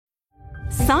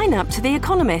Sign up to The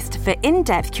Economist for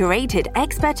in-depth curated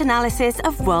expert analysis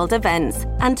of world events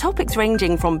and topics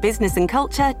ranging from business and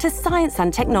culture to science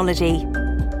and technology.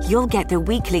 You'll get the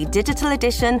weekly digital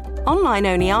edition,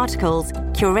 online-only articles,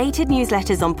 curated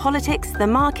newsletters on politics, the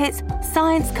markets,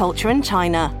 science, culture and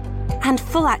China, and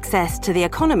full access to The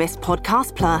Economist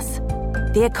Podcast Plus.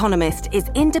 The Economist is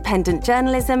independent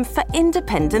journalism for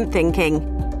independent thinking.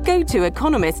 Go to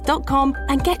economist.com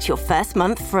and get your first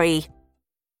month free.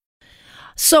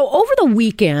 So over the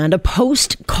weekend, a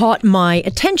post caught my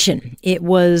attention. It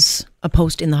was a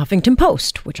post in the Huffington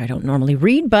Post, which I don't normally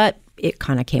read, but it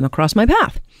kind of came across my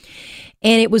path.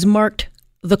 And it was marked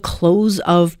the close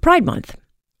of Pride Month.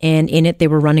 And in it, they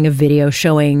were running a video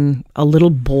showing a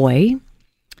little boy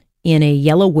in a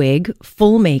yellow wig,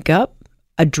 full makeup,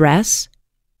 a dress,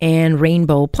 and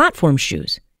rainbow platform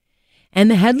shoes.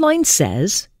 And the headline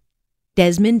says,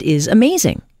 Desmond is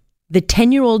amazing. The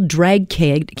 10-year-old drag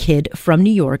kid from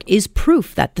New York is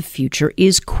proof that the future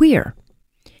is queer.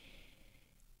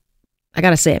 I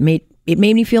gotta say, it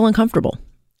made me feel uncomfortable.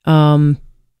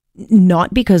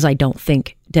 Not because I don't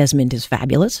think Desmond is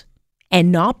fabulous,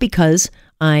 and not because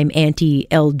I'm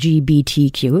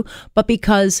anti-LGBTQ, but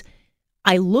because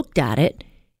I looked at it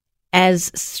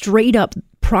as straight up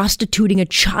prostituting a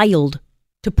child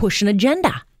to push an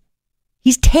agenda.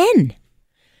 He's 10.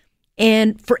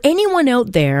 And for anyone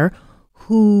out there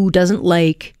who doesn't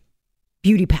like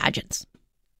beauty pageants,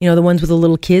 you know, the ones with the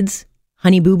little kids,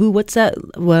 Honey Boo Boo, what's that?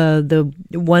 The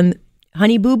one,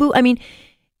 Honey Boo Boo? I mean,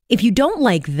 if you don't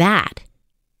like that,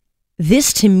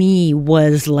 this to me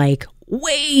was like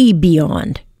way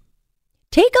beyond.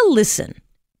 Take a listen.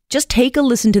 Just take a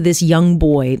listen to this young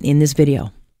boy in this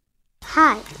video.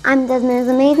 Hi, I'm Desmond is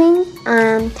Amazing.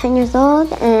 I'm 10 years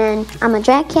old and I'm a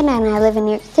drag kid and I live in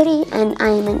New York City and I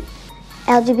am an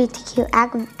LGBTQ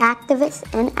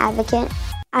activist and advocate.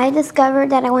 I discovered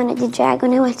that I wanted to drag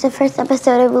when I watched the first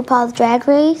episode of RuPaul's Drag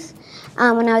Race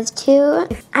when I was 2.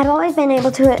 I've always been able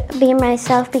to be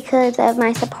myself because of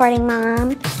my supporting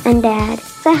mom and dad.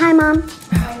 Say hi, Mom.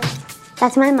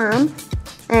 That's my mom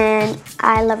and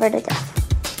I love her to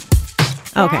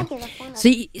death. Okay.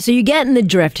 So you get in the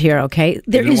drift here, okay?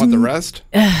 You don't want the rest?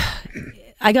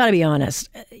 I got to be honest.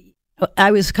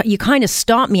 You kind of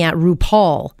stopped me at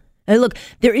RuPaul. And look,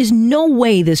 there is no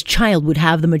way this child would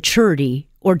have the maturity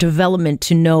or development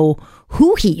to know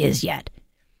who he is yet.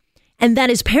 And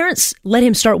that his parents let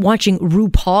him start watching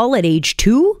RuPaul at age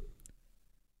 2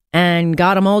 and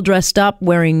got him all dressed up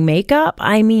wearing makeup.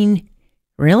 I mean,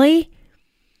 really?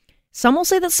 Some will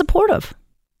say that's supportive.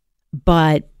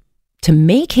 But to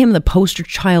make him the poster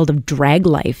child of drag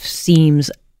life seems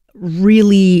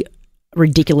really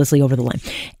ridiculously over the line.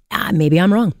 Maybe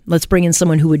I'm wrong. Let's bring in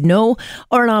someone who would know.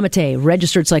 Oren Amitay,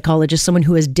 registered psychologist, someone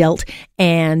who has dealt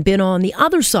and been on the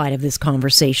other side of this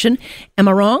conversation. Am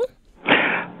I wrong?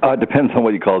 It depends on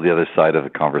what you call the other side of the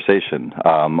conversation.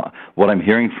 What I'm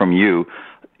hearing from you,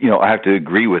 I have to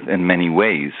agree with in many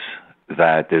ways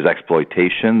that there's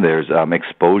exploitation, there's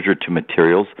exposure to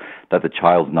materials that the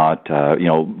child's not,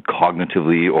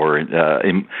 cognitively or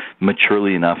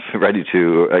maturely enough ready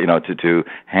to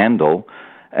handle.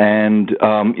 And,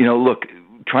 look,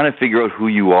 trying to figure out who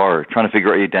you are, trying to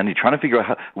figure out your identity, trying to figure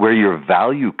out where your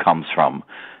value comes from,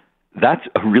 that's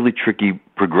a really tricky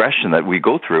progression that we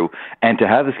go through. And to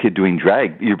have this kid doing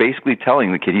drag, you're basically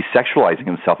telling the kid he's sexualizing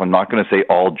himself. I'm not going to say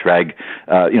all drag,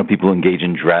 people engage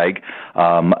in drag.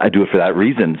 I do it for that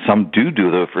reason. Some do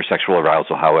it for sexual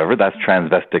arousal. However, that's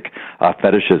transvestic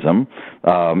fetishism,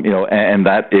 and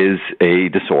that is a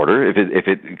disorder if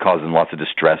it causes lots of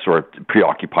distress or it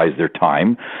preoccupies their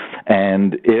time.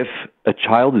 And if a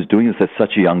child is doing this at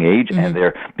such a young age and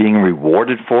they're being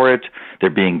rewarded for it, they're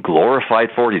being glorified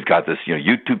for it. He's got this,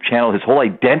 YouTube channel. His whole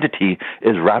identity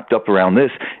is wrapped up around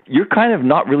this. You're kind of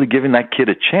not really giving that kid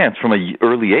a chance from an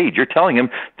early age. You're telling him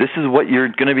this is what you're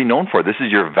going to be known for. This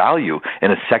is your value.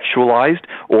 And it's sexualized,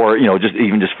 or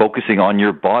just focusing on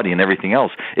your body and everything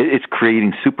else. It's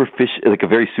creating a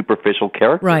very superficial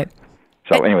character. Right.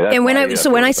 So anyway, that's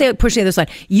when I say pushing the other side,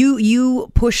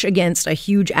 you push against a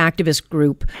huge activist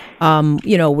group,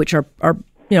 which are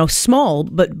small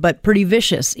but pretty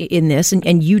vicious in this,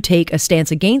 and you take a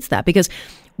stance against that. Because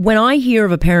when I hear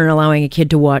of a parent allowing a kid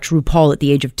to watch RuPaul at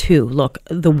the age of 2, look,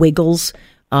 The Wiggles,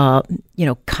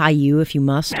 Caillou, if you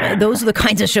must, those are the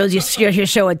kinds of shows you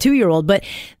show a 2-year-old. But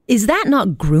is that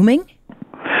not grooming?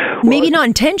 Maybe not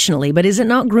intentionally, but is it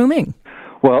not grooming?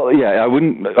 Well, yeah, I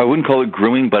wouldn't call it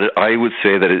grooming, but I would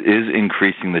say that it is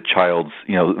increasing the child's,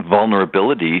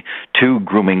 vulnerability to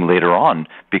grooming later on,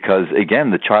 because again,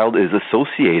 the child is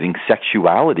associating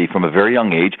sexuality from a very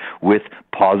young age with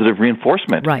positive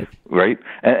reinforcement. Right.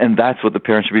 And that's what the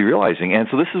parents should be realizing. And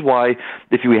so this is why,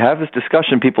 if we have this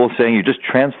discussion, people are saying you're just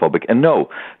transphobic. And no,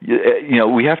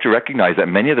 we have to recognize that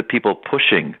many of the people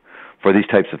pushing for these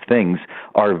types of things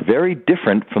are very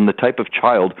different from the type of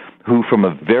child who from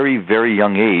a very, very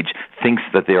young age thinks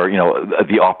that they are,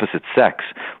 the opposite sex.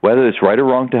 Whether it's right or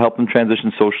wrong to help them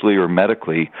transition socially or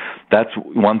medically, that's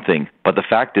one thing. But the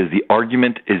fact is the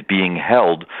argument is being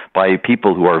held by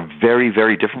people who are very,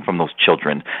 very different from those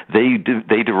children. They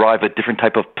derive a different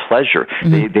type of pleasure.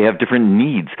 Mm-hmm. They have different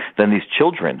needs than these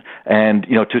children. And,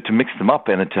 to mix them up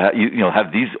and to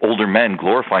have these older men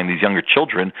glorifying these younger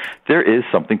children, there is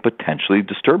something potentially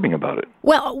disturbing about it.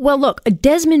 Well, look,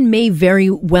 Desmond may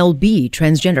very well be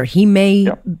transgender. He may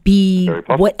be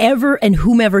whatever and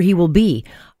whomever he will be.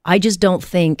 I just don't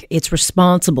think it's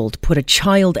responsible to put a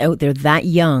child out there that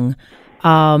young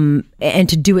and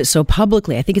to do it so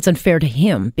publicly. I think it's unfair to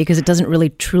him because it doesn't really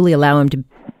truly allow him to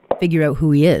figure out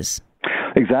who he is.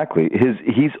 Exactly.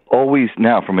 He's always,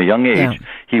 now from a young age,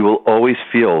 he will always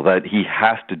feel that he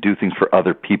has to do things for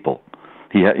other people.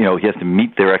 He has to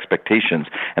meet their expectations,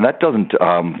 and that doesn't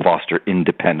foster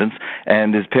independence.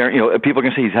 And his parent, people are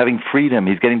going to say he's having freedom,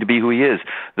 he's getting to be who he is.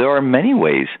 There are many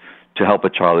ways to help a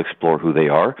child explore who they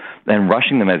are, and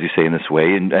rushing them, as you say, in this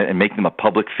way, and making them a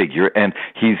public figure. And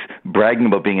he's bragging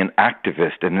about being an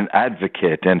activist and an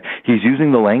advocate, and he's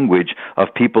using the language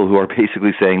of people who are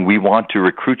basically saying, we want to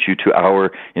recruit you to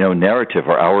our, narrative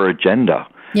or our agenda.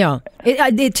 Yeah.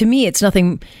 To me, it's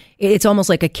nothing. It's almost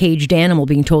like a caged animal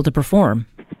being told to perform.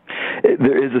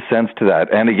 There is a sense to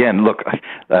that. And again, look,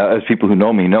 as people who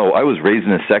know me know, I was raised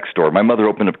in a sex store. My mother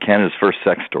opened up Canada's first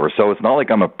sex store. So it's not like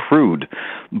I'm a prude,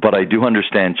 but I do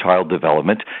understand child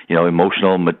development,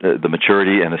 emotional, the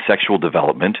maturity and the sexual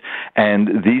development.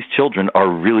 And these children are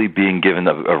really being given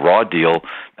a raw deal,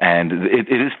 and it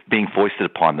is being foisted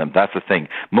upon them. That's the thing.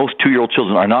 Most 2-year-old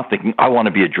children are not thinking, I want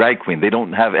to be a drag queen. They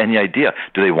don't have any idea.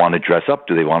 Do they want to dress up?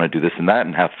 Do they want to do this and that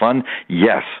and have fun?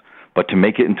 Yes. But to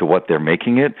make it into what they're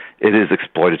making it, it is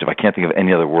exploitative. I can't think of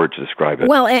any other word to describe it.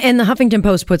 Well, and the Huffington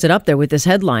Post puts it up there with this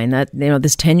headline that,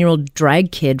 this 10-year-old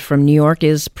drag kid from New York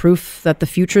is proof that the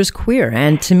future is queer.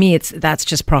 And to me, that's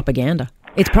just propaganda.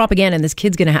 It's propaganda, and this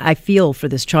kid's going to, I feel for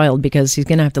this child because he's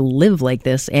going to have to live like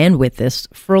this and with this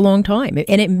for a long time.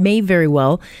 And it may very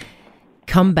well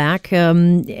come back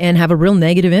and have a real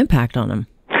negative impact on him.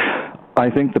 I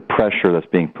think the pressure that's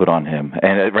being put on him,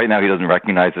 and right now he doesn't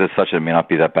recognize it as such, it may not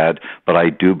be that bad, but I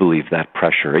do believe that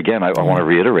pressure. Again, I want to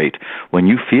reiterate, when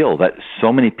you feel that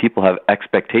so many people have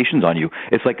expectations on you,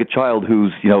 it's like a child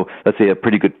who's, let's say a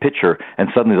pretty good pitcher, and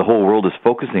suddenly the whole world is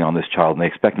focusing on this child, and they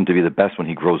expect him to be the best when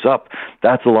he grows up.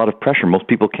 That's a lot of pressure. Most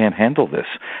people can't handle this,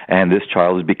 and this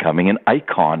child is becoming an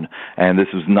icon, and this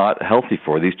is not healthy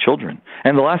for these children.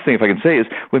 And the last thing, if I can say, is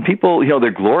when people,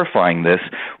 they're glorifying this,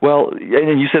 well,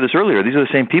 and you said this earlier, these are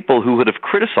the same people who would have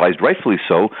criticized, rightfully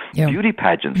so, beauty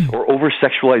pageants or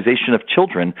over-sexualization of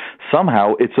children.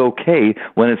 Somehow it's okay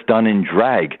when it's done in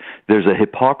drag. There's a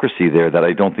hypocrisy there that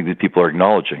I don't think that people are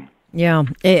acknowledging. Yeah,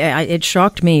 it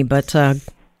shocked me, but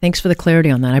thanks for the clarity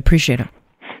on that. I appreciate it.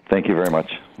 Thank you very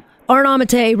much. Art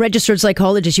Amate, registered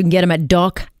psychologist. You can get him at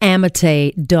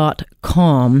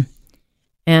docamate.com.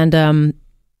 And I'm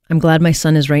glad my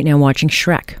son is right now watching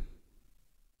Shrek.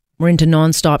 We're into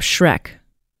nonstop Shrek.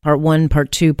 Part 1,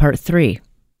 Part 2, Part 3.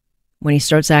 When he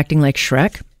starts acting like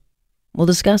Shrek, we'll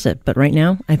discuss it. But right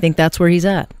now, I think that's where he's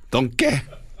at. Donkey.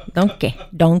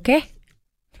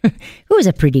 Who's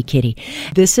a pretty kitty?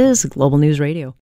 This is Global News Radio.